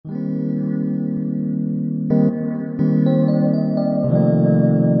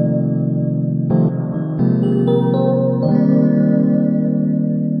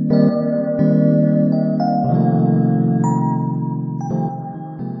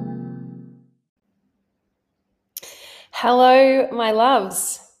Hello, my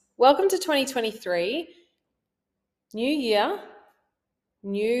loves. Welcome to 2023. New year,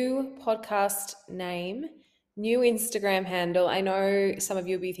 new podcast name, new Instagram handle. I know some of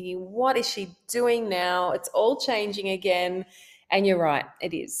you will be thinking, what is she doing now? It's all changing again. And you're right,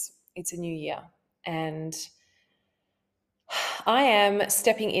 it is. It's a new year. And I am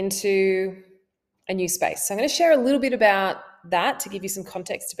stepping into a new space. So I'm going to share a little bit about that to give you some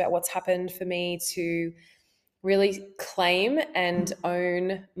context about what's happened for me to really claim and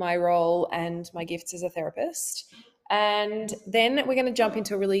own my role and my gifts as a therapist. And then we're going to jump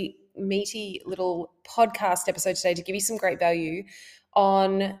into a really meaty little podcast episode today to give you some great value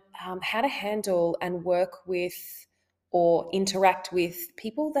on how to handle and work with or interact with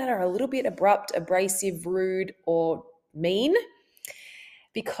people that are a little bit abrupt, abrasive, rude, or mean.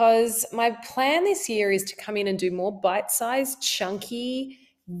 Because my plan this year is to come in and do more bite-sized, chunky,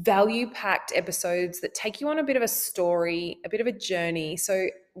 value-packed episodes that take you on a bit of a story, a bit of a journey. So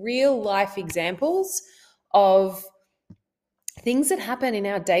real life examples of things that happen in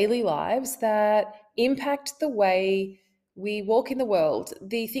our daily lives that impact the way we walk in the world,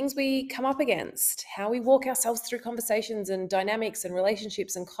 the things we come up against, how we walk ourselves through conversations and dynamics and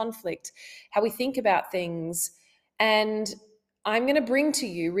relationships and conflict, how we think about things. And I'm going to bring to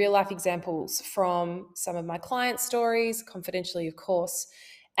you real life examples from some of my client stories, confidentially, of course,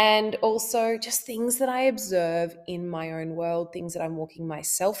 and also just things that I observe in my own world, things that I'm walking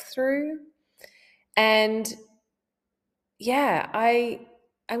myself through. And yeah, I'm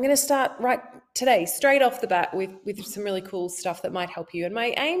going to start right today, straight off the bat, with some really cool stuff that might help you. And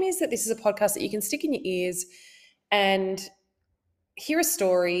my aim is that this is a podcast that you can stick in your ears and hear a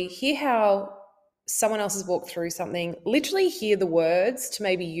story, hear how someone else has walked through something, literally hear the words to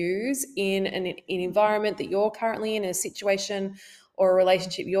maybe use in an environment that you're currently in, a situation or a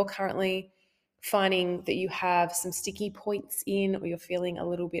relationship you're currently finding that you have some sticky points in, or you're feeling a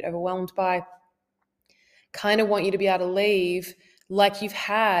little bit overwhelmed by. Kind of want you to be able to leave like you've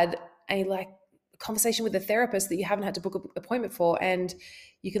had a conversation with a therapist that you haven't had to book an appointment for, and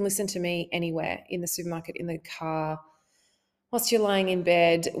you can listen to me anywhere, in the supermarket, in the car, whilst you're lying in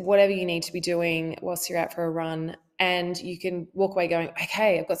bed, whatever you need to be doing whilst you're out for a run, and you can walk away going,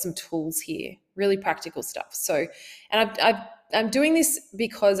 okay, I've got some tools here, really practical stuff. So, and I'm doing this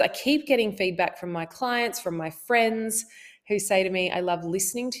because I keep getting feedback from my clients, from my friends, who say to me, I love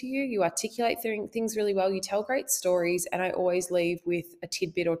listening to you. You articulate things really well. You tell great stories. And I always leave with a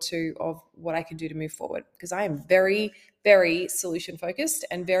tidbit or two of what I can do to move forward, because I am very, very solution focused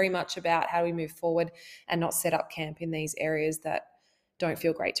and very much about how we move forward and not set up camp in these areas that don't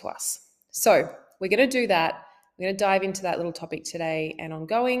feel great to us. So we're going to do that. We're going to dive into that little topic today and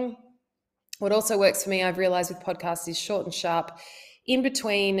ongoing. What also works for me, I've realized with podcasts, is short and sharp. In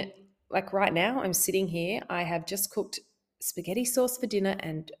between, like right now, I'm sitting here. I have just cooked spaghetti sauce for dinner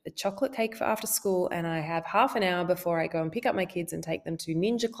and a chocolate cake for after school, and I have half an hour before I go and pick up my kids and take them to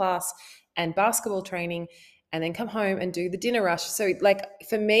ninja class and basketball training, and then come home and do the dinner rush. So like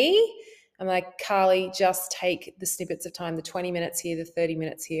for me, I'm like, Carly, just take the snippets of time, the 20 minutes here, the 30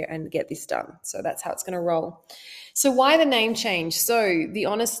 minutes here, and get this done. So that's how it's going to roll. So why the name change? So The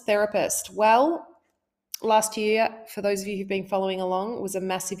Honest Therapist. Well, last year, for those of you who've been following along, was a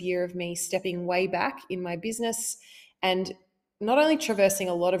massive year of me stepping way back in my business and not only traversing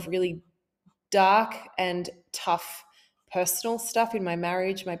a lot of really dark and tough personal stuff in my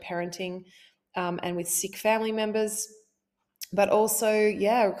marriage, my parenting, and with sick family members, but also,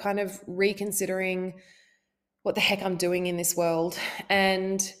 yeah, kind of reconsidering what the heck I'm doing in this world,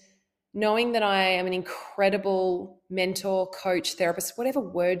 and knowing that I am an incredible mentor, coach, therapist, whatever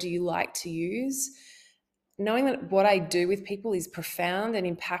word you like to use, knowing that what I do with people is profound and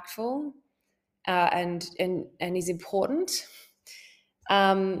impactful, and is important.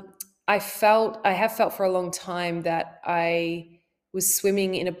 I have felt for a long time that I was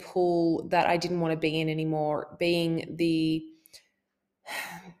swimming in a pool that I didn't want to be in anymore, being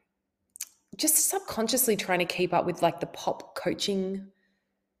just subconsciously trying to keep up with like the pop coaching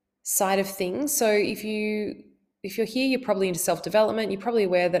side of things. So if you're here, you're probably into self-development. You're probably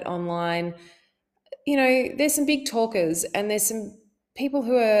aware that online, there's some big talkers, and there's some people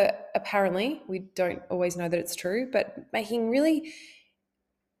who are, apparently, we don't always know that it's true, but making really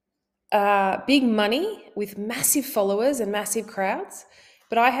big money with massive followers and massive crowds.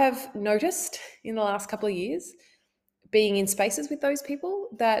 But I have noticed in the last couple of years, being in spaces with those people,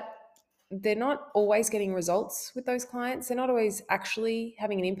 that they're not always getting results with those clients. They're not always actually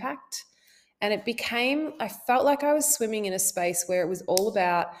having an impact. And I felt like I was swimming in a space where it was all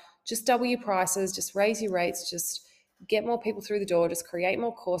about just double your prices, just raise your rates, just get more people through the door, just create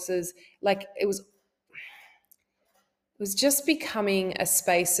more courses. Like it was was just becoming a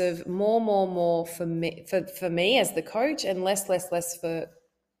space of more for me as the coach, and less for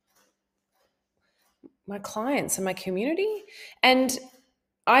my clients and my community. And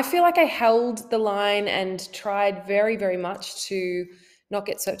I feel like I held the line and tried very, very much to not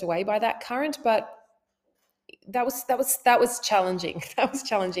get swept away by that current, but that was challenging. That was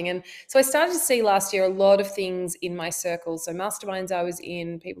challenging. And so I started to see last year a lot of things in my circles. So masterminds I was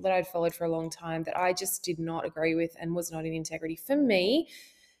in, people that I'd followed for a long time that I just did not agree with and was not in integrity. For me,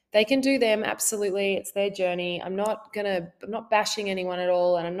 they can do them, absolutely. It's their journey. I'm not bashing anyone at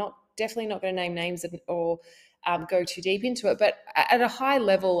all, and I'm definitely not gonna name names or go too deep into it. But at a high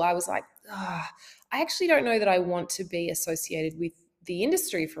level, I was like, I actually don't know that I want to be associated with the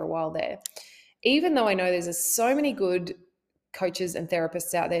industry for a while there. Even though I know there's so many good coaches and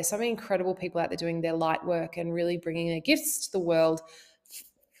therapists out there, so many incredible people out there doing their light work and really bringing their gifts to the world,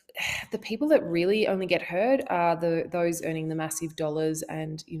 the people that really only get heard are those earning the massive dollars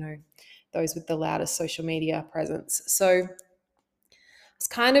and, those with the loudest social media presence. So I was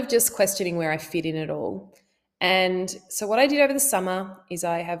kind of just questioning where I fit in it all. And so what I did over the summer is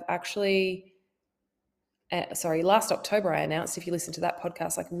I have actually, last October I announced, if you listen to that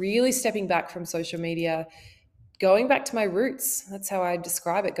podcast, like really stepping back from social media, going back to my roots. That's how I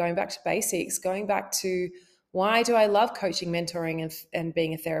describe it, going back to basics, going back to why do I love coaching, mentoring, and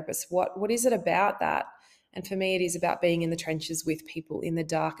being a therapist? What is it about that? And for me, it is about being in the trenches with people in the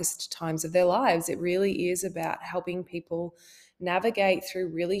darkest times of their lives. It really is about helping people navigate through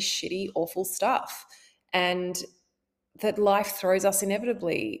really shitty, awful stuff. And that life throws us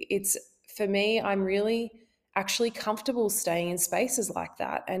inevitably. For me, I'm really actually comfortable staying in spaces like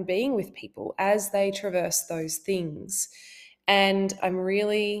that and being with people as they traverse those things. And I'm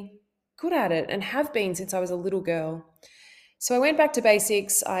really good at it and have been since I was a little girl. So I went back to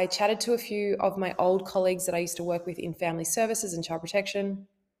basics. I chatted to a few of my old colleagues that I used to work with in family services and child protection.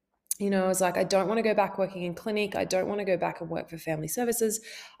 I was like, I don't want to go back working in clinic. I don't want to go back and work for family services.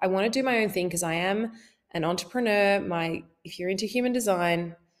 I want to do my own thing because I am an entrepreneur. If you're into human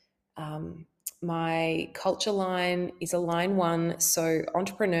design, my culture line is a line 1. So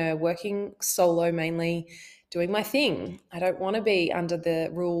entrepreneur, working solo mainly, doing my thing. I don't want to be under the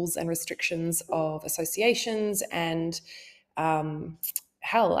rules and restrictions of associations and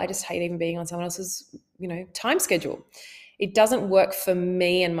hell, I just hate even being on someone else's, time schedule. It doesn't work for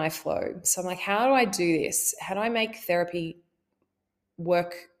me and my flow. So I'm like, how do I do this? How do I make therapy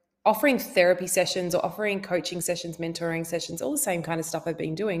work, offering therapy sessions or offering coaching sessions, mentoring sessions, all the same kind of stuff I've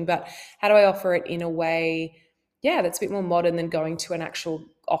been doing, but how do I offer it in a way, that's a bit more modern than going to an actual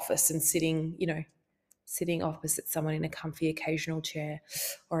office and sitting opposite someone in a comfy occasional chair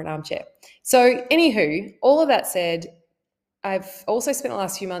or an armchair. So anywho, all of that said, I've also spent the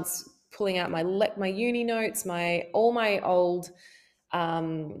last few months pulling out my uni notes, all my old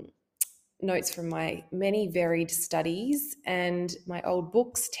notes from my many varied studies and my old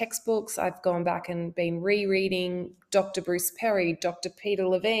books, textbooks. I've gone back and been rereading Dr. Bruce Perry, Dr. Peter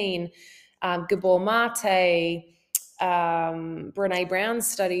Levine, Gabor Mate, Brene Brown's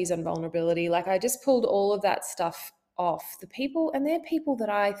studies on vulnerability. Like I just pulled all of that stuff off. They're people that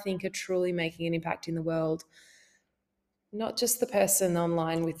I think are truly making an impact in the world. Not just the person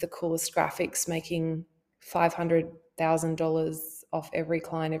online with the coolest graphics making $500,000 off every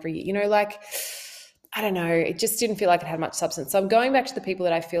client every year. I don't know. It just didn't feel like it had much substance. So I'm going back to the people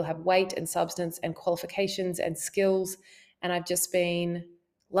that I feel have weight and substance and qualifications and skills. And I've just been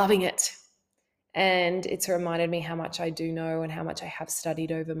loving it. And it's reminded me how much I do know and how much I have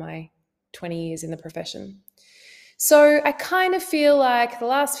studied over my 20 years in the profession. So I kind of feel like the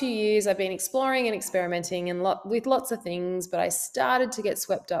last few years I've been exploring and experimenting and with lots of things, but I started to get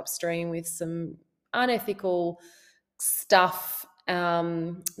swept upstream with some unethical stuff.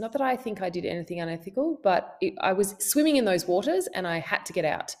 Not that I think I did anything unethical, but I was swimming in those waters and I had to get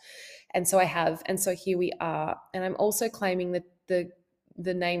out. And so I have. And so here we are. And I'm also claiming the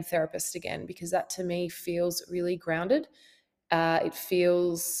name therapist again, because that to me feels really grounded. It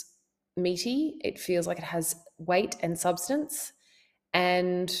feels meaty. It feels like it has weight and substance.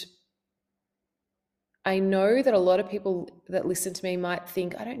 And I know that a lot of people that listen to me might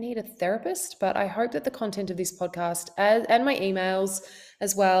think I don't need a therapist, but I hope that the content of this podcast and my emails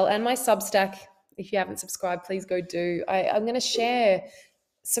as well, and my Substack, if you haven't subscribed, please go do. I'm going to share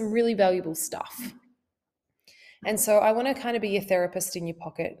some really valuable stuff. And so I want to kind of be a therapist in your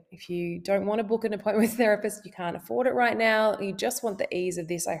pocket. If you don't want to book an appointment with a therapist, you can't afford it right now, you just want the ease of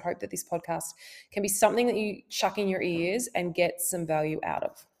this, I hope that this podcast can be something that you chuck in your ears and get some value out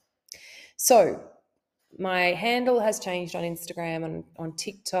of. So My handle has changed on Instagram and on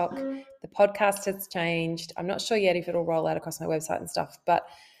TikTok. The podcast has changed. I'm not sure yet if it'll roll out across my website and stuff, but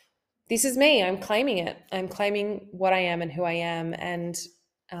this is me. I'm claiming it. I'm claiming what I am and who I am. And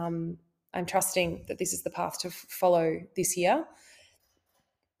I'm trusting that this is the path to follow this year.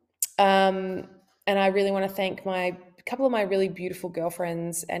 And I really want to thank a couple of my really beautiful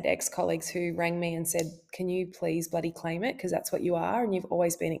girlfriends and ex-colleagues who rang me and said, can you please bloody claim it? Because that's what you are. And you've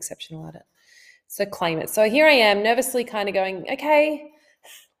always been exceptional at it. So claim it. So here I am nervously kind of going, okay,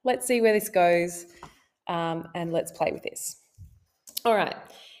 let's see where this goes. And let's play with this. All right.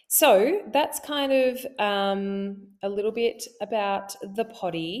 So that's kind of a little bit about the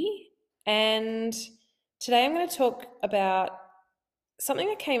potty. And today I'm going to talk about something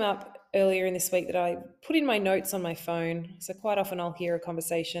that came up earlier in this week that I put in my notes on my phone. So quite often I'll hear a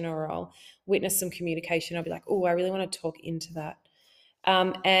conversation or I'll witness some communication. I'll be like, oh, I really want to talk into that.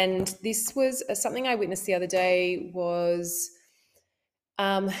 And this was something I witnessed the other day was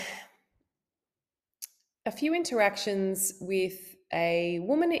a few interactions with a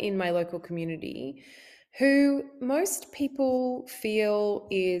woman in my local community who most people feel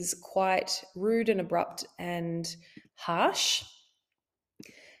is quite rude and abrupt and harsh.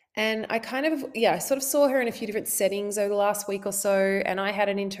 And I I sort of saw her in a few different settings over the last week or so, and I had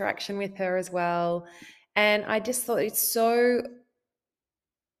an interaction with her as well. And I just thought it's so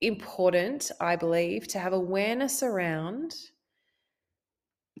important, I believe, to have awareness around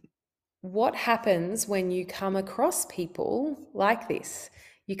what happens when you come across people like this.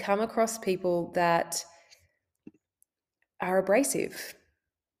 You come across people that are abrasive.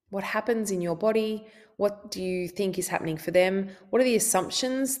 What happens in your body? What do you think is happening for them? What are the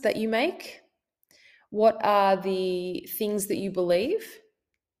assumptions that you make? What are the things that you believe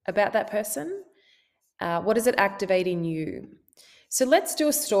about that person? What does it activate in you? So let's do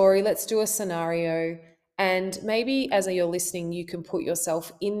a story, let's do a scenario, and maybe as you're listening, you can put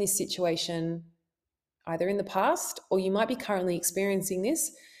yourself in this situation either in the past or you might be currently experiencing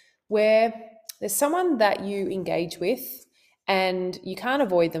this, where there's someone that you engage with and you can't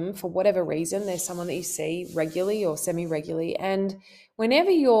avoid them for whatever reason. There's someone that you see regularly or semi-regularly, and whenever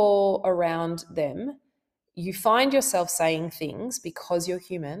you're around them, you find yourself saying things because you're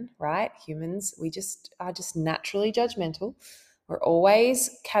human, right? Humans, we are just naturally judgmental. We're always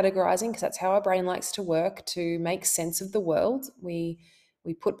categorizing because that's how our brain likes to work to make sense of the world. We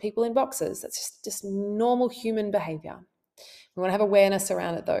put people in boxes. That's just normal human behavior. We want to have awareness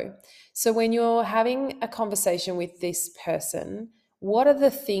around it though. So when you're having a conversation with this person, what are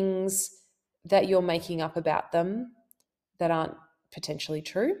the things that you're making up about them that aren't potentially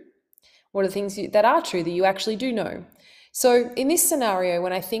true? What are the things that are true that you actually do know? So in this scenario,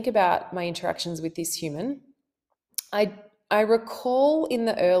 when I think about my interactions with this human, I recall in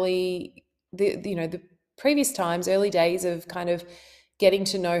the previous times, early days of kind of getting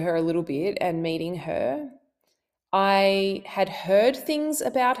to know her a little bit and meeting her, I had heard things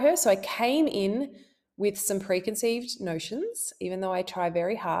about her. So I came in with some preconceived notions, even though I try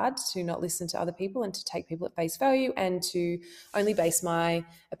very hard to not listen to other people and to take people at face value and to only base my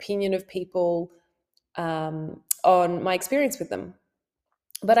opinion of people on my experience with them.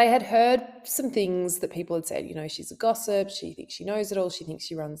 But I had heard some things that people had said, she's a gossip, she thinks she knows it all, she thinks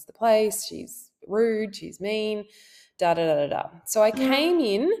she runs the place, she's rude, she's mean, da da da da da. So I came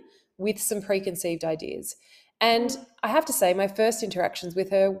in with some preconceived ideas. And I have to say, my first interactions with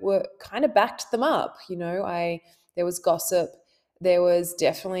her were kind of backed them up. There was gossip, there was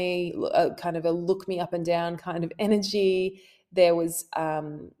definitely a kind of a look me up and down kind of energy. There was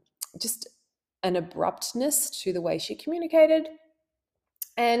just an abruptness to the way she communicated.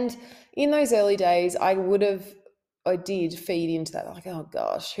 And in those early days, I did feed into that. Like, oh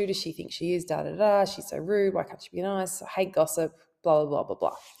gosh, who does she think she is? Da da da. She's so rude. Why can't she be nice? I hate gossip. Blah blah blah blah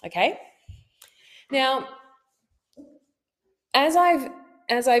blah. Okay. Now, as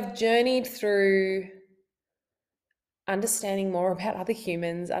I've journeyed through understanding more about other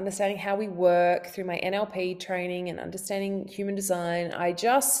humans, understanding how we work through my NLP training and understanding human design, I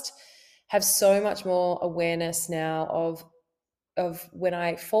just have so much more awareness now of when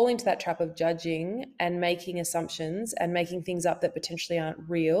I fall into that trap of judging and making assumptions and making things up that potentially aren't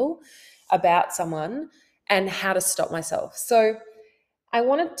real about someone, and how to stop myself. So I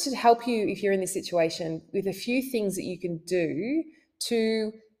wanted to help you, if you're in this situation, with a few things that you can do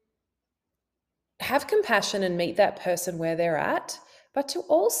to have compassion and meet that person where they're at, but to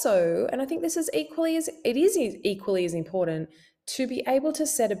also, and I think this is equally as important, to be able to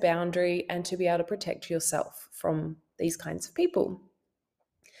set a boundary and to be able to protect yourself from these kinds of people.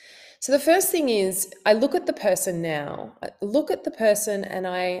 So the first thing is I look at the person now. I look at the person and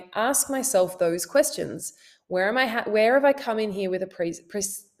I ask myself those questions. Where have I come in here with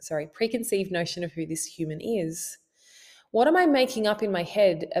a preconceived notion of who this human is? What am I making up in my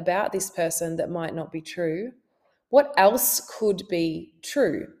head about this person that might not be true? What else could be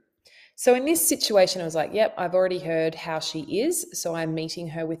true? So in this situation, I was like, yep, I've already heard how she is. So I'm meeting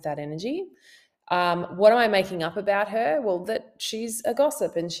her with that energy. What am I making up about her? Well, that she's a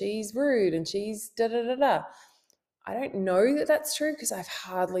gossip and she's rude and she's da da da da. I don't know that that's true because I've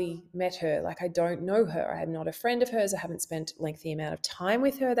hardly met her. Like, I don't know her. I am not a friend of hers. I haven't spent a lengthy amount of time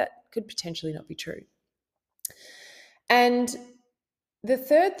with her. That could potentially not be true. And the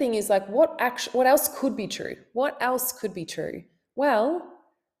third thing is like, what else could be true? What else could be true? Well,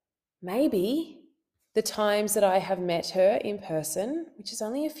 maybe the times that I have met her in person, which is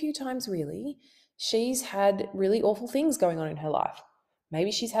only a few times really, she's had really awful things going on in her life.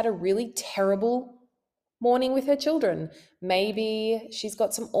 Maybe she's had a really terrible morning with her children. Maybe she's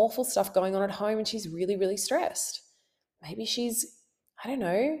got some awful stuff going on at home and she's really, really stressed. Maybe she's, I don't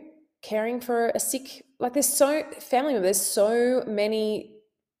know, caring for a sick, like there's so family member, there's so many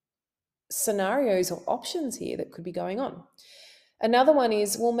scenarios or options here that could be going on. Another one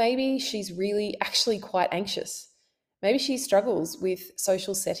is, well, maybe she's really actually quite anxious. Maybe she struggles with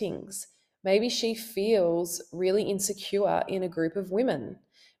social settings. Maybe she feels really insecure in a group of women.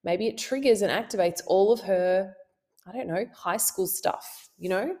 Maybe it triggers and activates all of her, I don't know, high school stuff, you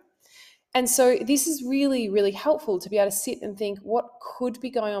know? And so this is really, really helpful to be able to sit and think what could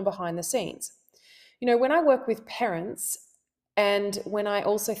be going on behind the scenes. You know, when I work with parents and when I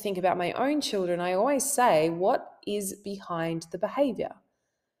also think about my own children, I always say, what is behind the behavior,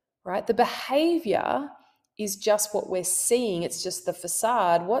 right? The behavior is just what we're seeing. It's just the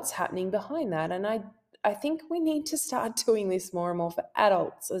facade. What's happening behind that? And I think we need to start doing this more and more for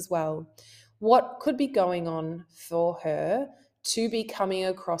adults as well. What could be going on for her to be coming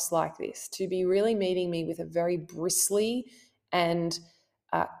across like this, to be really meeting me with a very bristly and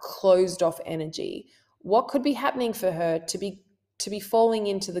closed off energy? What could be happening for her to be falling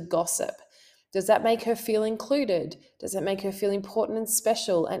into the gossip? Does that make her feel included? Does it make her feel important and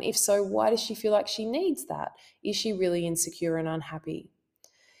special? And if so, why does she feel like she needs that? Is she really insecure and unhappy?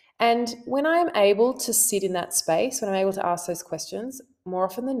 And when I'm able to sit in that space, when I'm able to ask those questions, more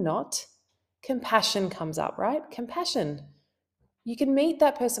often than not, compassion comes up, right? Compassion. You can meet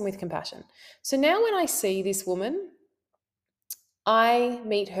that person with compassion. So now when I see this woman, I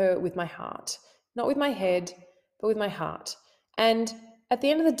meet her with my heart, not with my head, but with my heart. And at the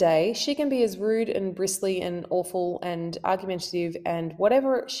end of the day, she can be as rude and bristly and awful and argumentative and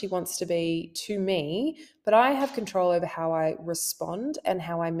whatever she wants to be to me, but I have control over how I respond and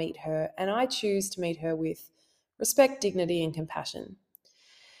how I meet her. And I choose to meet her with respect, dignity, and compassion.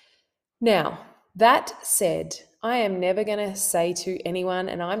 Now, that said, I am never going to say to anyone,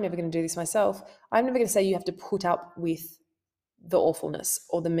 and I'm never going to do this myself, I'm never going to say you have to put up with the awfulness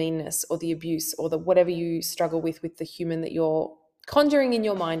or the meanness or the abuse or the whatever you struggle with the human that you're conjuring in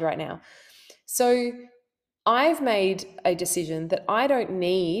your mind right now. So I've made a decision that I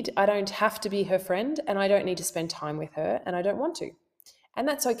don't have to be her friend, and I don't need to spend time with her, and I don't want to. And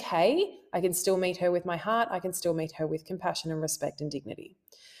that's okay. I can still meet her with my heart. I can still meet her with compassion and respect and dignity.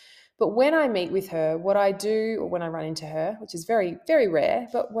 But when I meet with her, what I do, or when I run into her, which is very, very rare,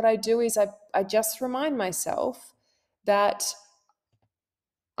 but what I do is I just remind myself that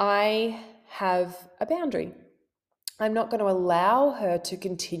I have a boundary. I'm not going to allow her to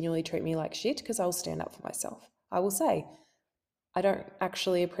continually treat me like shit because I'll stand up for myself. I will say, I don't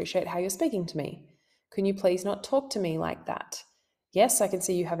actually appreciate how you're speaking to me. Can you please not talk to me like that? Yes, I can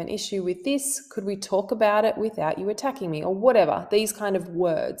see you have an issue with this. Could we talk about it without you attacking me or whatever? These kind of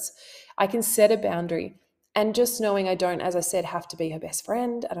words. I can set a boundary. And just knowing I don't, as I said, have to be her best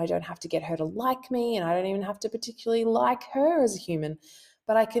friend and I don't have to get her to like me and I don't even have to particularly like her as a human,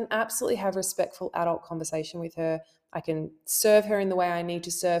 but I can absolutely have respectful adult conversation with her. I can serve her in the way I need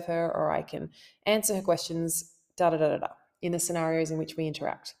to serve her, or I can answer her questions, in the scenarios in which we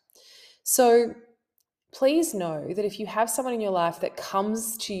interact. So please know that if you have someone in your life that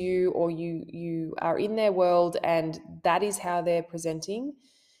comes to you or you are in their world and that is how they're presenting,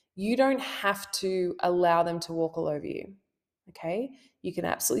 you don't have to allow them to walk all over you. Okay? You can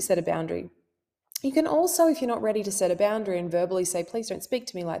absolutely set a boundary. You can also, if you're not ready to set a boundary and verbally say, please don't speak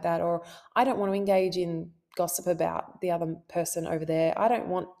to me like that, or I don't want to engage in gossip about the other person over there. I don't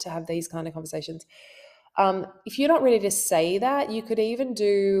want to have these kind of conversations. If you're not ready to say that, you could even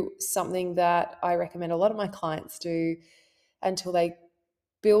do something that I recommend a lot of my clients do until they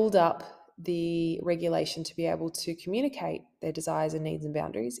build up the regulation to be able to communicate their desires and needs and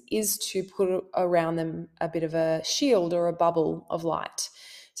boundaries is to put around them a bit of a shield or a bubble of light.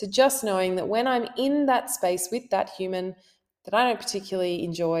 So just knowing that when I'm in that space with that human that I don't particularly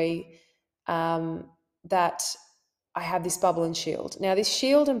enjoy, that I have this bubble and shield. Now, this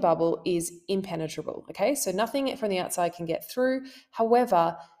shield and bubble is impenetrable, okay? So nothing from the outside can get through.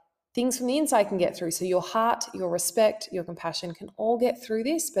 However, things from the inside can get through. So your heart, your respect, your compassion can all get through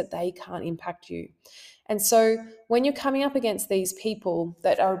this, but they can't impact you. And so when you're coming up against these people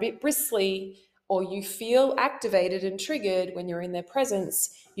that are a bit bristly, or you feel activated and triggered when you're in their presence,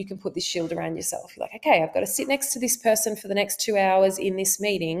 you can put this shield around yourself. You're like, okay, I've got to sit next to this person for the next 2 hours in this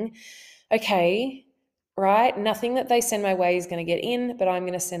meeting. Okay, right? Nothing that they send my way is going to get in, but I'm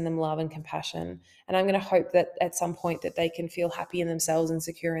going to send them love and compassion. And I'm going to hope that at some point that they can feel happy in themselves and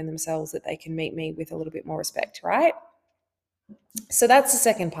secure in themselves, that they can meet me with a little bit more respect, right? So that's the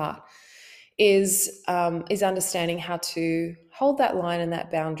second part, is understanding how to hold that line and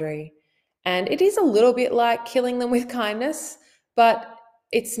that boundary. And it is a little bit like killing them with kindness, but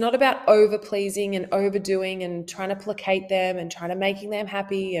it's not about over pleasing and overdoing and trying to placate them and trying to making them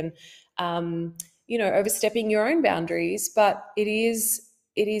happy and overstepping your own boundaries. But it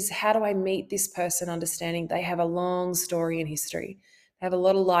is how do I meet this person, understanding they have a long story and history. They have a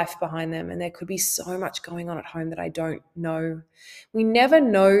lot of life behind them, and there could be so much going on at home that I don't know. We never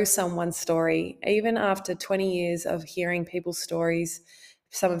know someone's story, even after 20 years of hearing people's stories,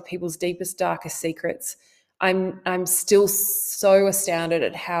 some of people's deepest, darkest secrets. I'm still so astounded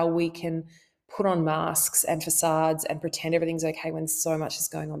at how we can put on masks and facades and pretend everything's okay when so much is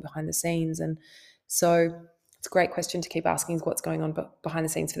going on behind the scenes. And so it's a great question to keep asking, is what's going on behind the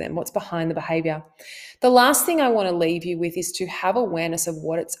scenes for them? What's behind the behavior? The last thing I want to leave you with is to have awareness of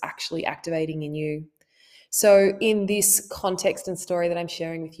what it's actually activating in you. So in this context and story that I'm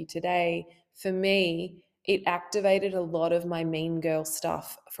sharing with you today, for me, it activated a lot of my mean girl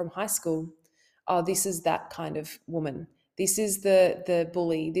stuff from high school. Oh, this is that kind of woman. This is the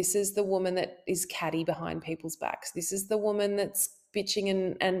bully. This is the woman that is catty behind people's backs. This is the woman that's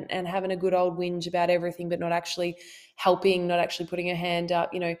bitching and having a good old whinge about everything, but not actually helping, not actually putting her hand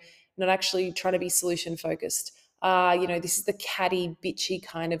up, not actually trying to be solution focused. This is the catty, bitchy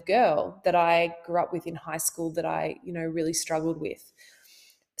kind of girl that I grew up with in high school that I, really struggled with.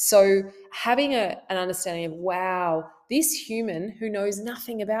 So having an understanding of, wow, this human who knows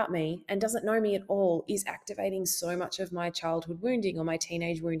nothing about me and doesn't know me at all is activating so much of my childhood wounding or my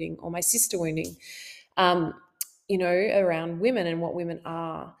teenage wounding or my sister wounding, around women and what women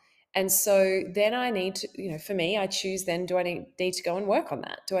are. And so then I need to, for me, I choose then, do I need to go and work on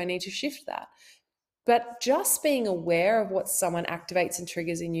that? Do I need to shift that? But just being aware of what someone activates and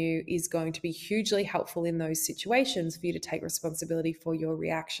triggers in you is going to be hugely helpful in those situations for you to take responsibility for your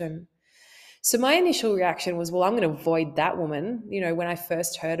reaction. So my initial reaction was, well, I'm going to avoid that woman. When I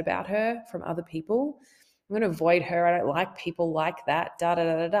first heard about her from other people, I'm going to avoid her. I don't like people like that, da, da,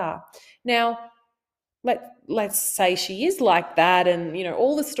 da, da, da. Now, let's say she is like that and,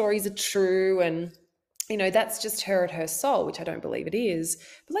 all the stories are true and, that's just her at her soul, which I don't believe it is.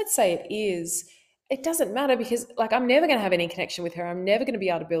 But let's say it is. It doesn't matter because I'm never going to have any connection with her. I'm never going to be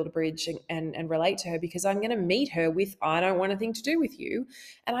able to build a bridge and relate to her because I'm going to meet her with, I don't want anything to do with you.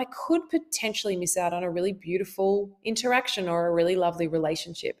 And I could potentially miss out on a really beautiful interaction or a really lovely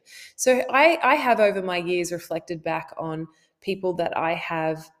relationship. So I have over my years reflected back on people that I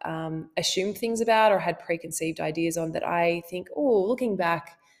have assumed things about or had preconceived ideas on that I think, oh, looking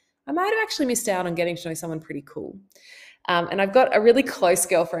back, I might have actually missed out on getting to know someone pretty cool. And I've got a really close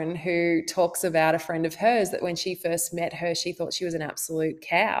girlfriend who talks about a friend of hers that when she first met her, she thought she was an absolute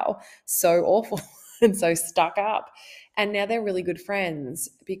cow, so awful and so stuck up. And now they're really good friends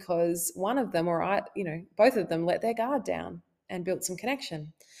because one of them, both of them let their guard down and built some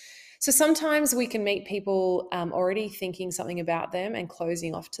connection. So sometimes we can meet people already thinking something about them and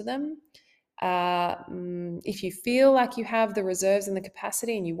closing off to them. If you feel like you have the reserves and the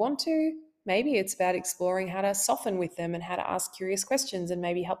capacity and you want to, maybe it's about exploring how to soften with them and how to ask curious questions and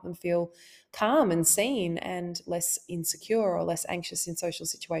maybe help them feel calm and seen and less insecure or less anxious in social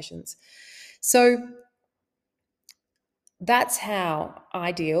situations. So that's how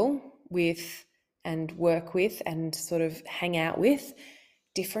I deal with and work with and sort of hang out with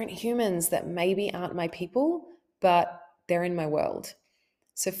different humans that maybe aren't my people, but they're in my world.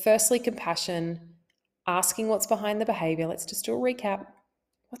 So firstly, compassion, asking what's behind the behavior. Let's just do a recap.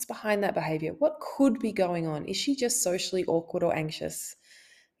 What's behind that behavior? What could be going on? Is she just socially awkward or anxious?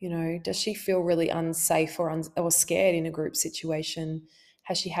 Does she feel really unsafe or scared in a group situation?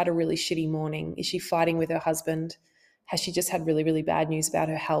 Has she had a really shitty morning? Is she fighting with her husband? Has she just had really, really bad news about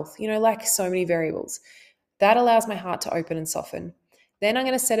her health? Like so many variables. That allows my heart to open and soften. Then I'm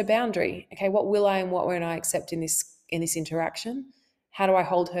going to set a boundary. Okay, what will I and what won't I accept in this interaction? How do I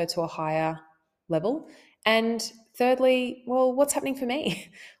hold her to a higher level? And thirdly, well, what's happening for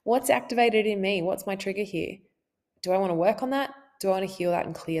me? What's activated in me? What's my trigger here? Do I want to work on that? Do I want to heal that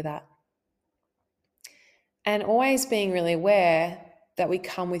and clear that? And always being really aware that we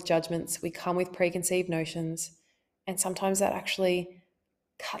come with judgments, we come with preconceived notions, and sometimes that actually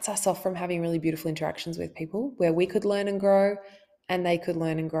cuts us off from having really beautiful interactions with people where we could learn and grow and they could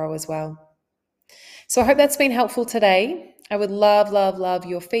learn and grow as well. So I hope that's been helpful today. I would love, love, love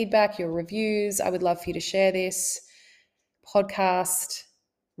your feedback, your reviews. I would love for you to share this podcast,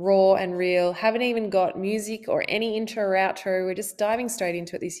 raw and real. Haven't even got music or any intro or outro. We're just diving straight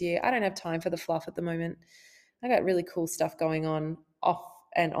into it this year. I don't have time for the fluff at the moment. I got really cool stuff going on off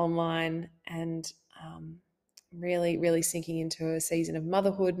and online, and really, really sinking into a season of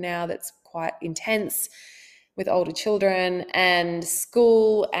motherhood now that's quite intense with older children and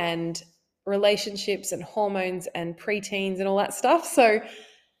school and relationships and hormones and preteens and all that stuff. So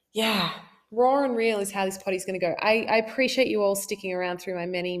yeah, raw and real is how this potty's going to go. I appreciate you all sticking around through my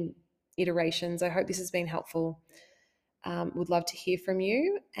many iterations. I hope this has been helpful. Would love to hear from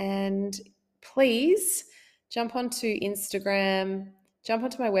you. And please jump onto Instagram, jump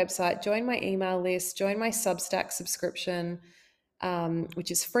onto my website, join my email list, join my Substack subscription, which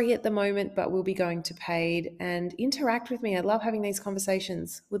is free at the moment, but will be going to paid, and interact with me. I love having these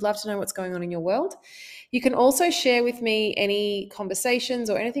conversations. Would love to know what's going on in your world. You can also share with me any conversations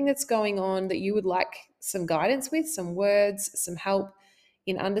or anything that's going on that you would like some guidance with, some words, some help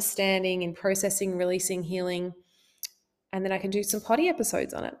in understanding, in processing, releasing, healing, and then I can do some potty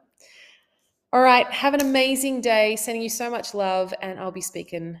episodes on it. All right, have an amazing day. Sending you so much love, and I'll be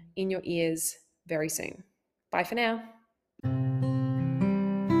speaking in your ears very soon. Bye for now.